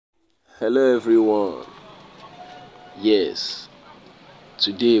Hello everyone. Yes,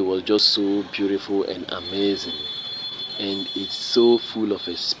 today was just so beautiful and amazing, and it's so full of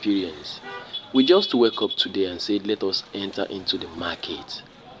experience. We just woke up today and said, let us enter into the market,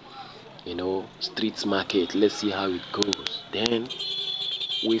 street market. Let's see how it goes. Then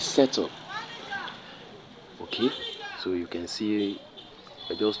we set up, okay? So you can see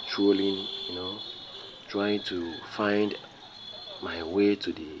we're just strolling, trying to find my way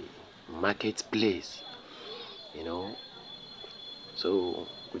to the marketplace, you know. So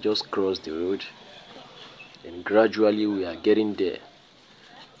we just crossed the road and gradually we are getting there.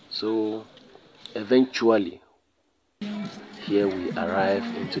 So eventually here we arrive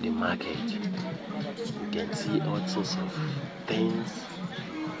into the market. You can see all sorts of things.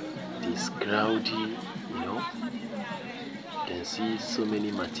 It is crowdy, you know. You can see so many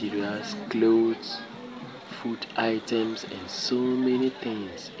materials, clothes, food items, and so many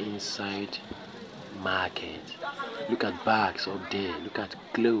things inside market. Look at bags up there. Look at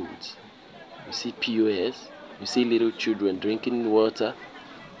clothes. You see POS. You see little children drinking water.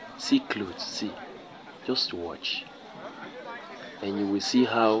 See clothes. See. Just watch. And you will see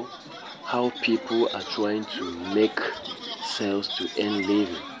how people are trying to make sales to earn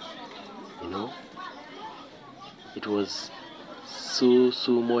living. You know, it was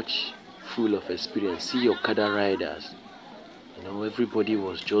so much full of experience. See your Okada riders. Everybody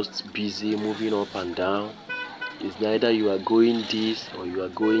was just busy moving up and down. It's neither you are going this or you are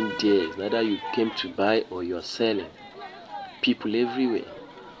going there. It's neither you came to buy or you are selling. People everywhere.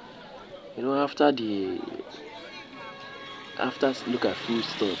 After look at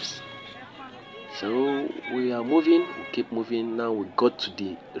foodstuffs. So we are moving, we keep moving. Now we got to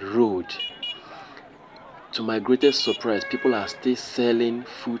the road. To my greatest surprise, people are still selling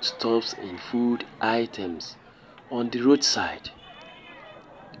foodstuffs and food items on the roadside.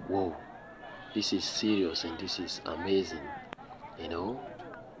 Whoa, this is serious and this is amazing.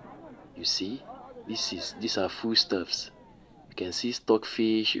 You see, these are foodstuffs. You can see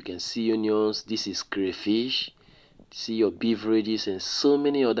stockfish, you can see onions, this is crayfish, see your beverages and so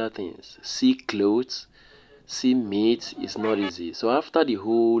many other things. See clothes, see meat. Is not easy. So after the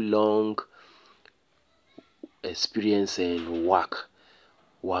whole long experience and work,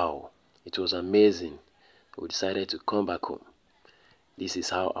 wow, it was amazing. We decided to come back home. This is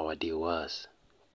how our day was.